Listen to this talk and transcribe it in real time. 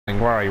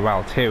very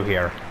well too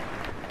here.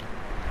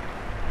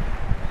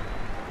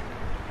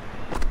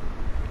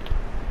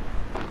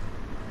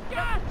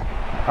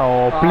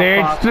 Oh,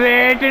 played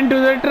straight into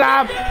the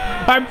trap.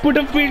 I put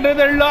a fielder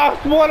the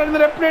last ball and the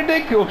replay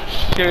take. Oh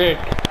shit.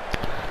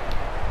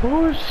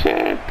 Oh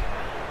shit.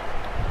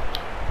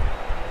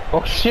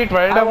 Oh shit,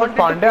 why did I put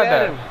Pandya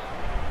there?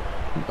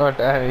 But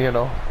you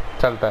know,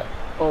 chalta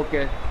hai.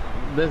 Okay,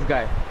 this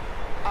guy.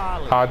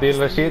 Adil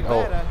Rashid.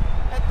 Oh.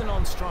 At the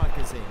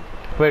non-strikers in.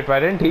 Wait, why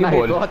didn't he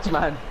bowl? Night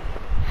watchman.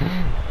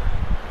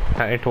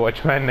 Night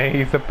watchman.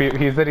 Nahi,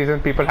 he's the reason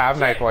people have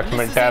night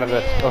watchmen.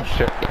 Terrorist. Oh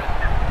shit.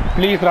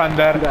 Please run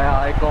there.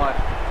 I got.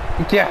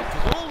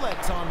 Yes. All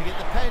that time to get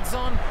the pads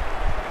on.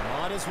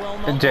 Might as well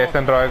not.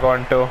 Jason Roy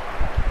gone too.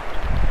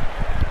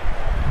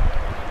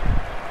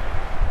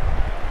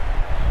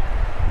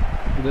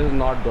 This is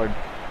not good.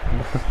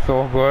 This is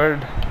so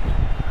good.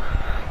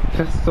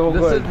 This is so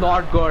good. This is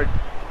not good.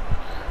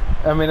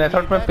 I mean, I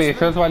thought मैं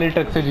Pacers वाली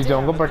trick से जीत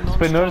जाऊंगा, but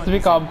spinners भी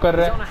काम कर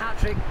रहे हैं.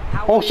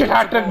 Oh shit,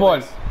 hat-trick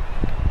ball.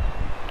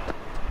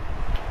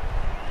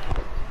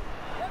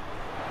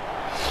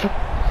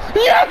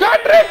 Yes,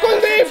 hat-trick,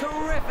 Kuldeep.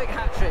 Terrific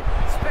hat-trick.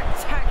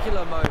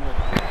 Spectacular moment.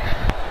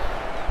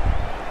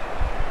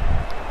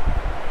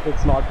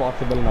 It's not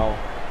possible now.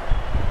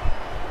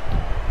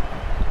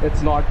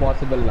 It's not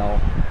possible now.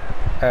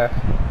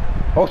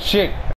 Oh shit.